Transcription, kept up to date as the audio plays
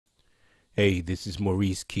Hey, this is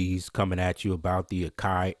Maurice Keys coming at you about the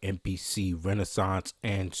Akai MPC Renaissance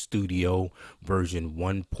and Studio version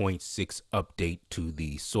 1.6 update to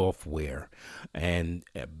the software. And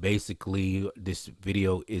basically, this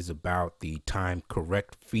video is about the time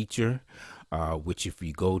correct feature, which if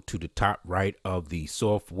you go to the top right of the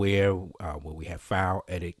software where we have file,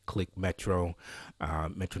 edit, click metronome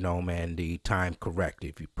and the time correct.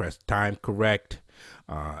 If you press time correct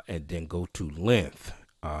and then go to length,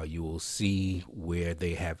 you will see where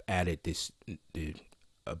they have added the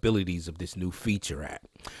abilities of this new feature at.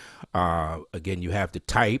 Again, you have the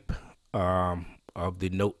type of the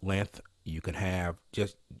note length. You can have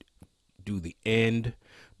just do the end,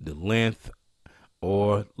 the length,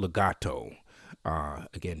 or legato.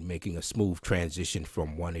 Again, making a smooth transition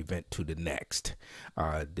from one event to the next.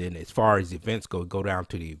 Then as far as events go down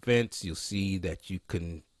to the events, you'll see that you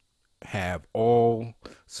can have all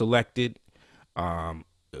selected.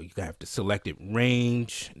 You have the selected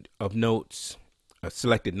range of notes, a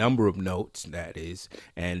selected number of notes, that is,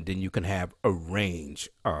 and then you can have a range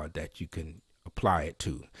that you can apply it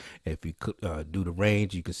to. If you do the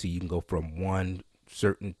range, you can see you can go from one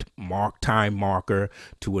certain time marker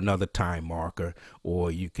to another time marker, or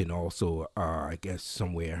you can also I guess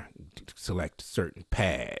somewhere select certain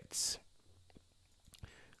pads.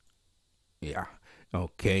 Yeah.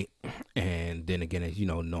 Okay. And then again, as you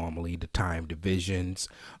know, normally the time divisions,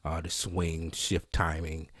 the swing, shift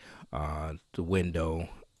timing, the window,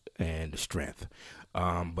 and the strength.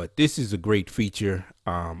 But this is a great feature.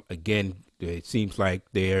 Again, it seems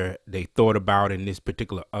like they thought about in this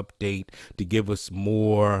particular update to give us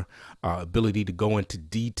more ability to go into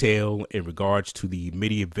detail in regards to the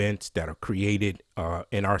MIDI events that are created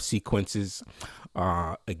in our sequences.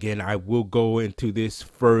 Again, I will go into this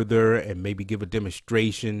further and maybe give a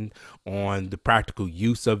demonstration on the practical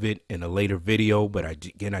use of it in a later video, but I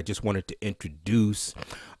just wanted to introduce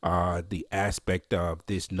the aspect of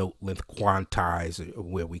this note length quantize,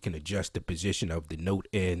 where we can adjust the position of the note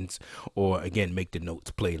ends, or again make the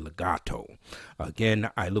notes play legato. Again,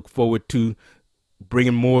 I look forward to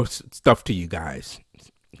bringing more stuff to you guys.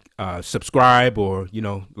 Subscribe, or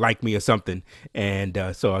like me or something, and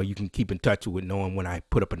so you can keep in touch with knowing when I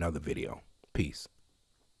put up another video. Peace.